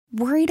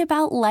Worried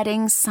about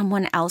letting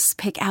someone else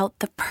pick out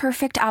the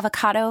perfect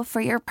avocado for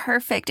your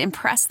perfect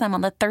impress them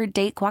on the third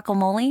date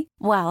guacamole?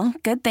 Well,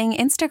 good thing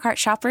Instacart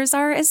shoppers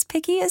are as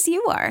picky as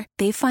you are.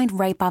 They find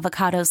ripe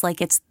avocados like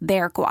it's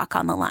their guac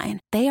on the line.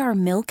 They are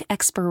milk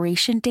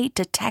expiration date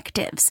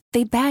detectives.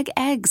 They bag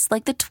eggs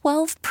like the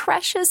 12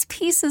 precious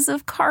pieces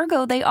of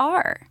cargo they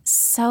are.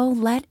 So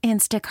let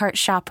Instacart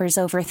shoppers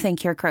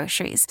overthink your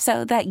groceries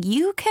so that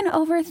you can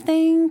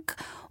overthink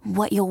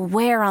what you'll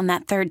wear on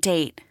that third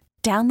date.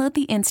 Download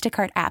the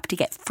Instacart app to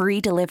get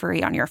free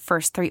delivery on your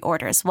first 3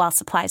 orders while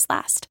supplies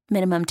last.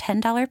 Minimum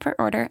 $10 per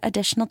order.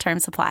 Additional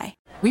terms apply.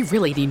 We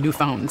really need new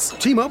phones.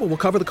 T-Mobile will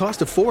cover the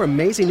cost of 4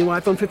 amazing new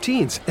iPhone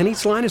 15s, and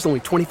each line is only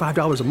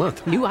 $25 a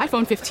month. New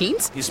iPhone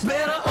 15s? It's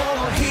better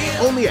over here.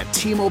 Only at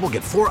T-Mobile,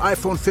 get 4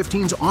 iPhone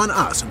 15s on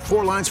us and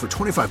 4 lines for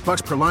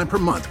 $25 per line per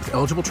month with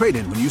eligible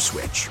trade-in when you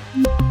switch.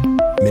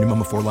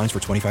 Minimum of 4 lines for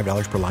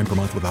 $25 per line per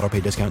month with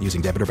autopay discount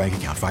using debit or bank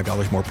account.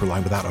 $5 more per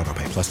line without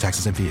autopay, plus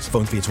taxes and fees.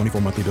 Phone fee at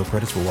 24 monthly bill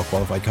credits for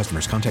well-qualified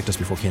customers. Contact us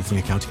before canceling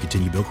account to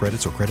continue bill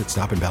credits or credit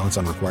stop and balance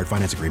on required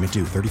finance agreement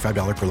due.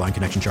 $35 per line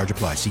connection charge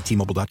applies. See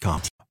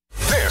T-Mobile.com.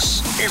 This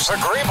is the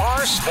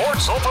Graybar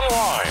Sports Open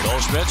Line.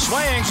 Goldschmidt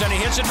swings and he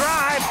hits a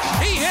drive.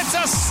 He hits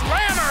a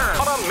slammer.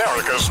 On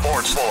America's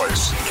Sports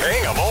Voice,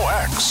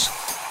 KMOX.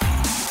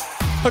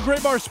 A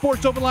Graybar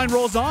Sports Open Line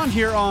rolls on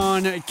here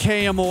on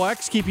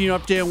KMOX, keeping you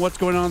updated on what's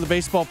going on in the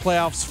baseball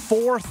playoffs.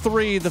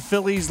 4-3, the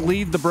Phillies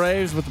lead the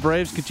Braves, but the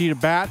Braves continue to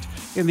bat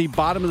in the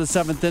bottom of the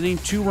 7th inning.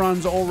 2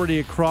 runs already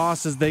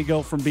across as they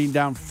go from being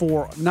down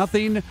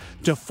 4-0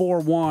 to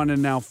 4-1,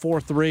 and now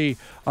 4-3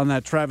 on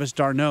that Travis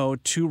d'Arnaud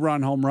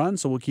 2-run home run.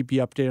 So we'll keep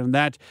you updated on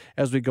that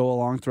as we go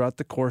along throughout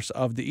the course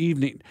of the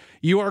evening.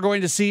 You are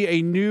going to see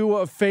a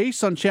new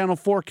face on Channel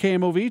 4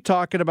 KMOV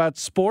talking about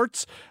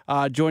sports,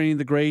 joining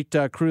the great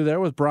crew there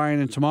with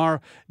Brian and Tamar.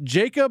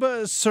 Jacob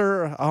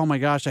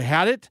Cersosimo.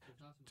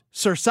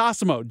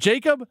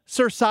 Jacob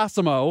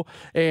Cersosimo.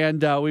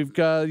 And we've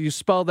got, you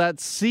spell that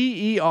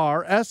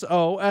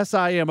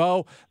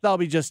Cersosimo. That'll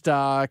be just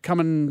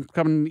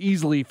coming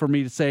easily for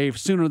me to say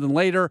sooner than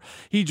later.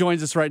 He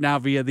joins us right now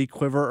via the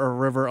Quiver or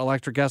River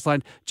Electric guest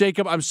line.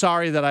 Jacob, I'm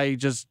sorry that I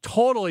just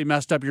totally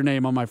messed up your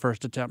name on my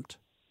first attempt.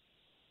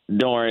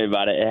 Don't worry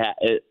about it.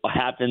 It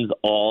happens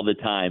all the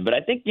time. But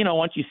I think,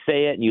 once you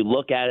say it and you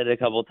look at it a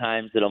couple of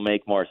times, it'll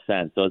make more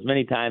sense. So as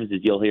many times as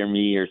you'll hear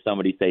me or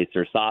somebody say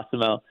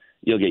Cersosimo,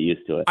 you'll get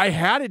used to it. I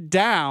had it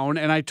down,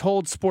 and I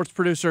told sports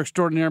producer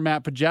extraordinaire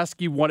Matt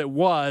Pauley what it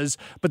was,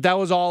 but that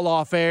was all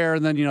off air,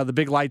 and then, the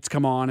big lights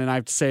come on, and I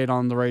have to say it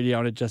on the radio,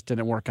 and it just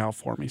didn't work out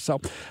for me.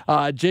 So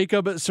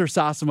Jacob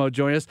Cersosimo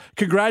join us.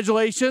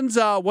 Congratulations.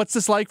 What's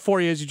this like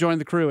for you as you join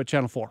the crew at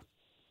Channel 4?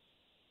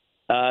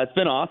 It's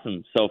been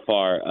awesome so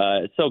far.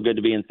 It's so good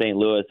to be in St.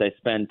 Louis. I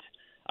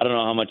don't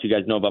know how much you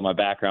guys know about my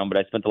background, but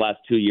I spent the last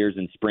 2 years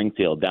in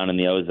Springfield down in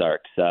the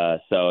Ozarks.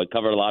 So I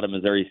covered a lot of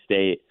Missouri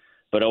State,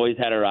 but always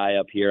had our eye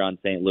up here on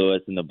St. Louis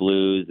and the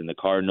Blues and the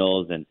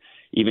Cardinals, and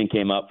even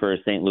came up for a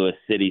St. Louis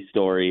City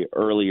story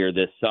earlier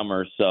this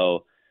summer.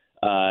 So,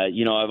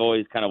 I've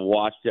always kind of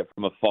watched it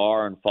from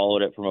afar and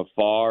followed it from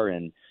afar.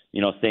 And,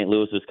 St.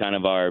 Louis was kind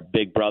of our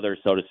big brother,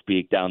 so to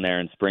speak, down there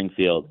in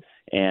Springfield.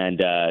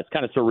 And it's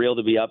kind of surreal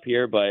to be up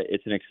here, but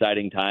it's an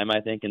exciting time, I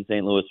think, in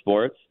St. Louis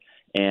sports.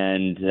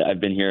 And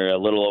I've been here a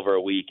little over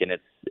a week, and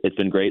it's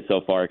been great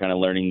so far, kind of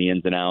learning the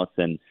ins and outs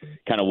and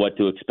kind of what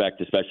to expect,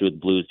 especially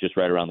with Blues just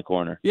right around the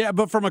corner. Yeah,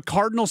 but from a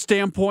Cardinal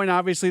standpoint,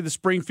 obviously the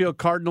Springfield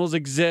Cardinals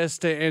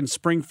exist, and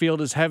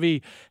Springfield is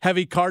heavy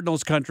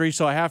Cardinals country,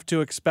 so I have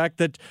to expect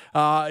that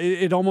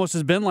it almost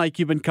has been like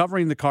you've been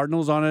covering the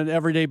Cardinals on an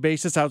everyday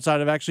basis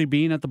outside of actually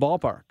being at the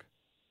ballpark.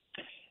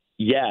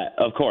 Yeah,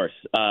 of course.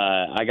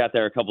 I got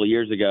there a couple of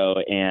years ago,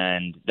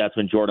 and that's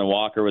when Jordan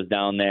Walker was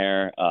down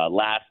there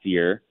last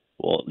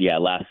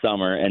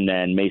summer, and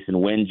then Mason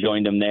Wynn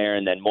joined him there,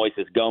 and then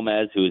Moises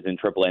Gomez, who is in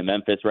AAA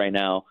Memphis right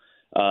now,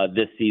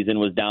 this season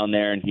was down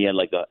there, and he had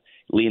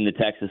leading the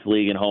Texas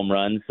League in home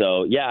runs.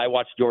 So, yeah, I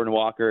watched Jordan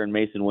Walker and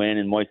Mason Wynn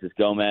and Moises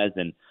Gomez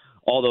and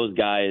all those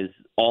guys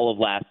all of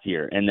last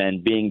year, and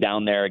then being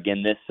down there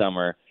again this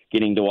summer,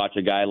 getting to watch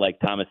a guy like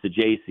Thomas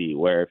Saggese,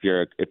 where if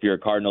you're a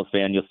Cardinals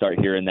fan, you'll start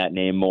hearing that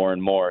name more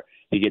and more.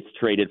 He gets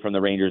traded from the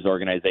Rangers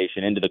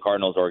organization into the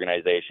Cardinals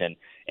organization,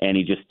 and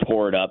he just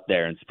tore it up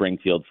there in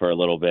Springfield for a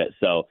little bit.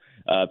 So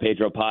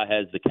Pedro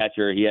Pages, the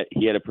catcher,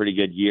 he had a pretty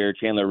good year.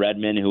 Chandler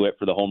Redmond, who went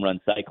for the home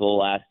run cycle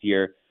last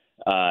year,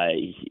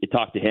 he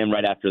talked to him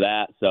right after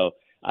that. So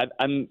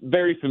I'm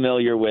very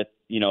familiar with,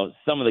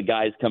 some of the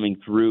guys coming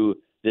through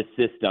this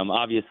system.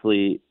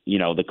 Obviously,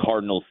 the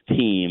Cardinals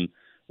team,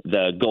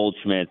 the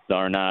Goldschmidts, the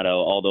Arenado,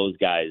 all those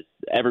guys,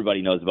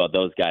 everybody knows about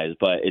those guys,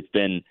 but it's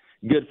been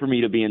good for me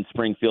to be in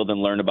Springfield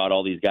and learn about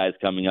all these guys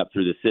coming up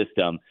through the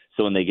system.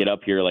 So when they get up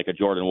here like a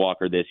Jordan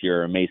Walker this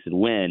year or a Mason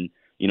Wynn,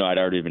 I'd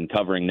already been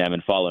covering them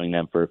and following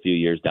them for a few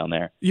years down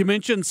there. You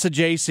mentioned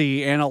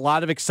Cersosimo and a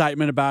lot of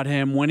excitement about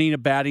him winning a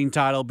batting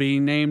title,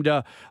 being named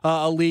a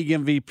league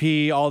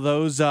MVP, all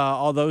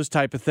those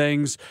type of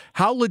things.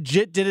 How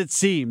legit did it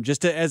seem,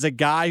 just as a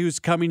guy who's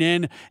coming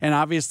in, and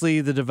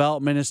obviously the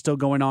development is still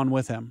going on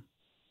with him?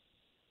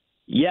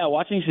 Yeah,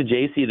 watching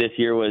Cersosimo this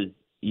year was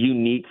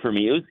unique for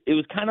me. It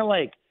was kind of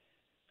like,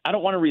 I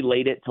don't want to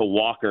relate it to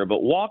Walker,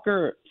 but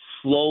Walker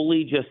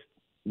slowly just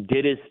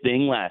did his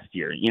thing last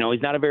year.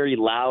 He's not a very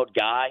loud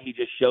guy. He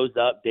just shows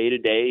up day to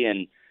day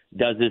and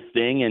does his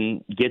thing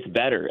and gets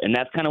better. And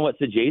that's kind of what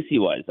Cersosimo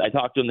was. I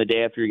talked to him the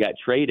day after he got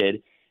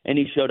traded, and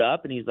he showed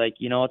up and he's like,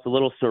 it's a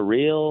little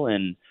surreal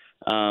and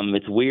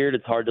it's weird.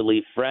 It's hard to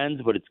leave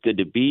friends, but it's good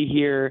to be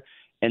here.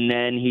 And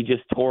then he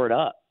just tore it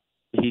up.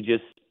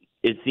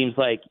 It seems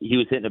like he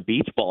was hitting a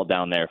beach ball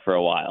down there for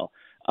a while.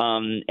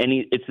 And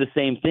it's the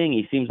same thing.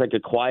 He seems like a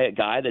quiet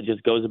guy that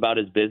just goes about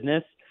his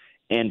business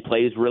and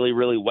plays really,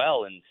 really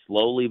well. And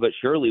slowly but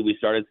surely, we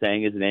started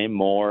saying his name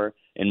more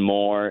and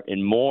more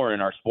and more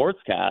in our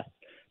sportscast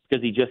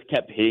because he just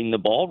kept hitting the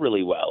ball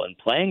really well and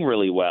playing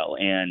really well.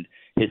 And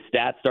his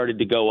stats started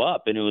to go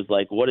up. And it was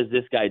like, what is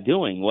this guy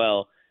doing?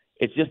 Well,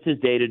 it's just his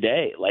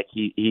day-to-day. Like,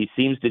 he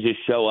seems to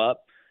just show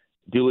up,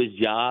 do his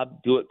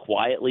job, do it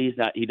quietly.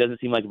 He doesn't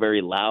seem like a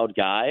very loud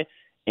guy,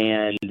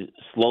 and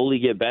slowly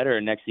get better.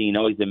 And next thing you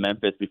know, he's in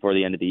Memphis before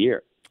the end of the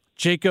year.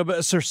 Jacob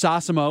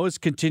Cersosimo is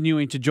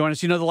continuing to join us.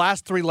 The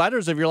last three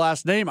letters of your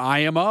last name,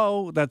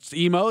 IMO, that's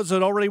emo, so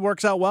it already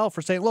works out well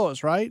for St.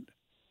 Louis, right?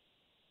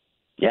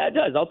 Yeah, it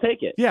does. I'll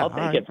take it. Yeah, I'll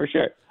take it for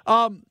sure.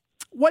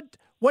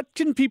 What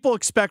can people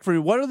expect from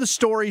you? What are the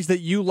stories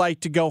that you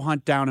like to go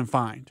hunt down and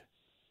find?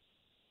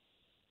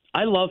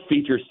 I love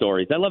feature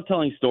stories. I love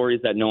telling stories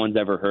that no one's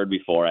ever heard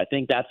before. I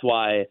think that's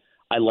why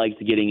I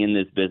liked getting in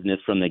this business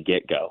from the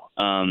get-go.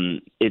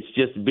 It's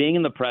just being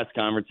in the press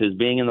conferences,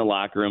 being in the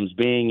locker rooms,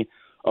 being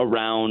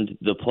around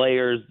the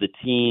players, the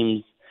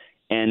teams,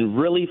 and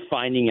really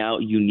finding out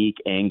unique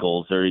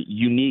angles or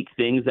unique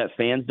things that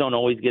fans don't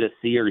always get to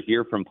see or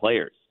hear from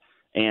players.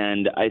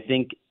 And I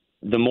think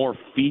the more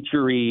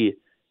feature-y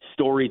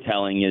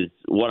storytelling is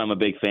what I'm a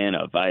big fan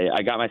of.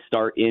 I got my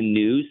start in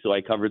news, so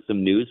I covered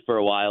some news for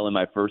a while in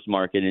my first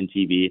market in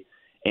TV,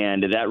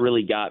 and that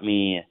really got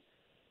me,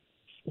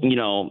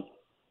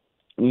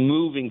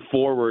 moving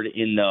forward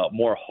in the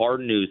more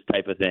hard news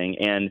type of thing.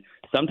 And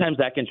sometimes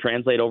that can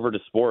translate over to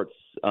sports,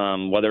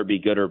 whether it be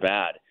good or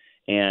bad.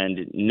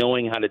 And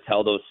knowing how to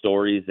tell those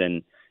stories,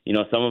 and,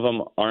 some of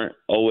them aren't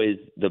always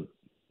the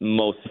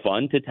most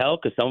fun to tell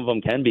because some of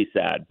them can be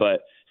sad,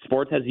 but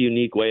sports has a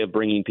unique way of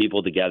bringing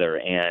people together.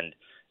 And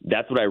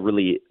that's what I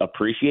really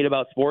appreciate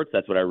about sports.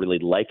 That's what I really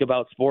like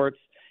about sports.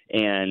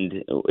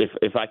 And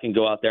if I can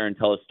go out there and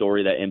tell a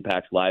story that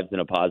impacts lives in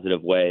a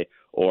positive way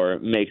or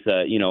makes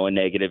a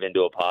negative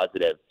into a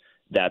positive,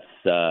 that's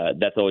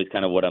always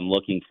kind of what I'm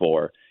looking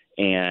for.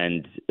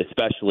 And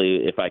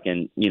especially if I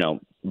can,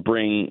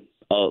 bring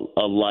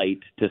a light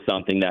to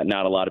something that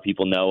not a lot of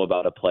people know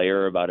about a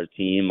player, about a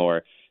team,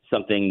 or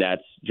something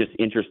that's just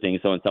interesting.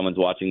 So when someone's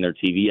watching their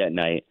TV at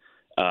night,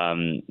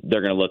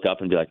 they're going to look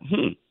up and be like,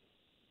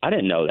 I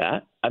didn't know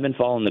that. I've been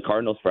following the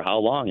Cardinals for how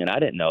long, and I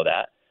didn't know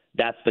that.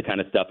 That's the kind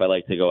of stuff I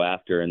like to go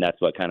after, and that's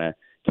what kind of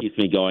keeps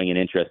me going and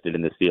interested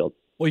in this field.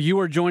 Well, you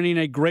are joining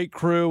a great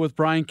crew with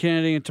Brian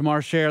Kennedy and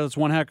Tamar Scher. That's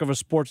one heck of a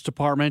sports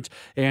department,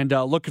 and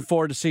looking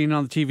forward to seeing you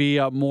on the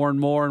TV more and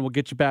more, and we'll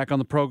get you back on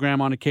the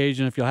program on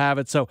occasion if you'll have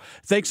it. So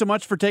thanks so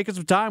much for taking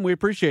some time. We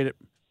appreciate it.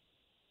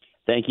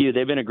 Thank you.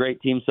 They've been a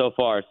great team so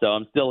far, so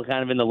I'm still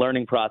kind of in the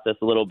learning process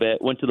a little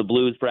bit. Went to the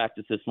Blues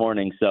practice this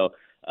morning, so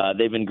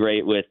they've been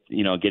great with,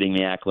 getting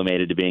me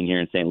acclimated to being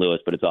here in St. Louis,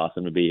 but it's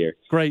awesome to be here.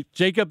 Great.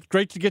 Jacob,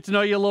 great to get to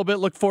know you a little bit.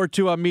 Look forward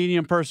to meeting you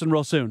in person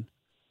real soon.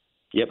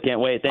 Yep, can't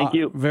wait. Thank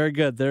you. Very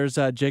good. There's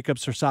Jacob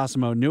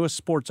Cersosimo, newest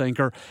sports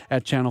anchor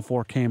at Channel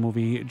 4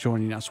 KMOV,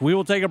 joining us. We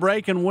will take a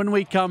break, and when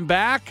we come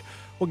back,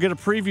 we'll get a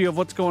preview of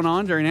what's going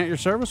on during At Your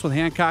Service with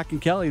Hancock and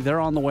Kelly.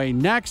 They're on the way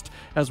next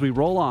as we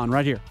roll on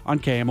right here on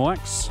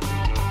KMOX.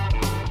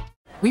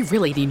 We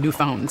really need new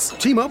phones.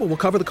 T-Mobile will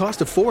cover the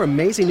cost of 4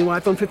 amazing new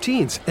iPhone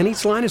 15s, and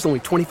each line is only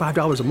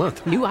 $25 a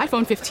month. New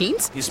iPhone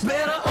 15s? It's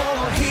better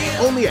over here.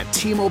 Only at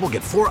T-Mobile,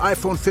 get 4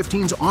 iPhone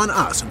 15s on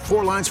us and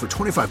 4 lines for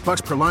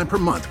 $25 per line per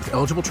month with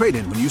eligible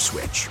trade-in when you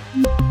switch.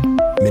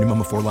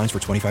 Minimum of 4 lines for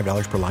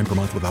 $25 per line per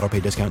month with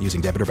autopay discount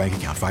using debit or bank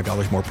account.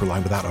 $5 more per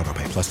line without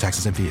autopay, plus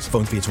taxes and fees.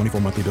 Phone fee at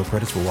 24 monthly bill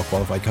credits for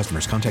well-qualified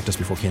customers. Contact us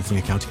before canceling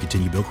account to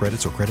continue bill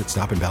credits or credit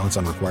stop and balance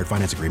on required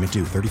finance agreement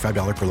due.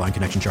 $35 per line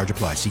connection charge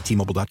applies. See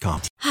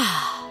T-Mobile.com.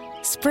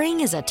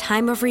 Spring is a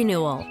time of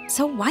renewal,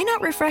 so why not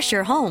refresh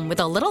your home with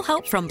a little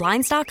help from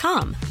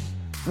Blinds.com?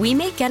 We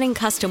make getting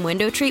custom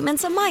window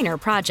treatments a minor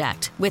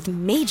project with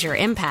major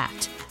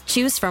impact.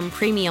 Choose from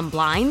premium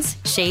blinds,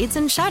 shades,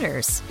 and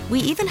shutters.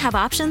 We even have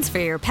options for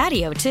your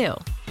patio, too.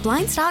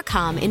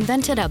 Blinds.com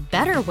invented a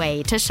better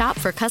way to shop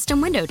for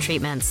custom window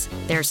treatments.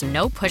 There's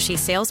no pushy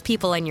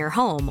salespeople in your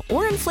home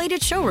or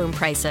inflated showroom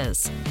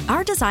prices.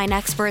 Our design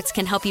experts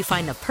can help you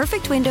find the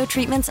perfect window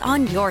treatments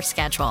on your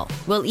schedule.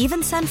 We'll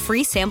even send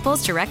free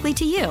samples directly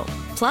to you.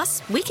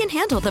 Plus, we can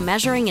handle the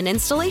measuring and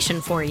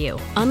installation for you.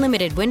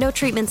 Unlimited window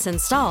treatments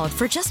installed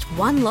for just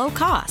one low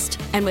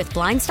cost. And with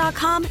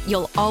Blinds.com,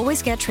 you'll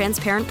always get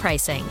transparent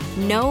pricing.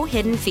 No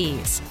hidden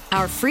fees.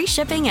 Our free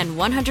shipping and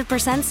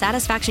 100%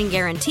 satisfaction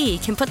guarantee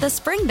can put the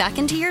spring back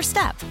into your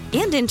step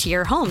and into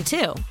your home,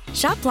 too.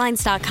 Shop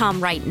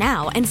Blinds.com right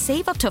now and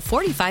save up to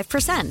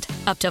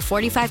 45%. Up to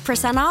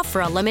 45% off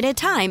for a limited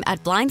time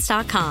at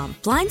Blinds.com.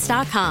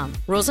 Blinds.com.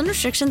 Rules and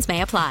restrictions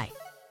may apply.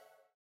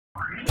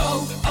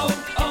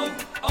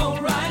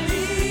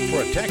 O'Reilly.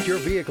 Protect your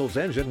vehicle's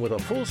engine with a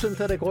full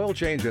synthetic oil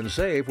change and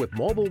save with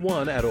Mobil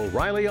 1 at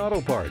O'Reilly Auto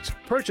Parts.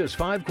 Purchase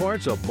 5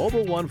 quarts of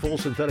Mobil 1 full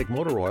synthetic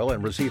motor oil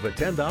and receive a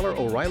 $10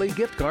 O'Reilly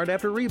gift card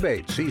after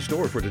rebate. See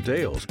store for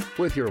details.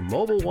 With your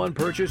Mobil 1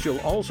 purchase,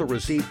 you'll also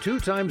receive 2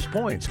 times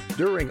points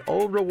during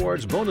Old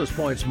Rewards Bonus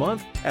Points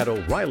Month at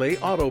O'Reilly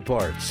Auto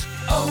Parts.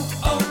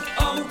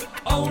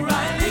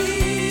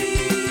 O'Reilly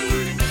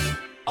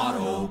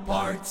Auto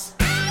Parts.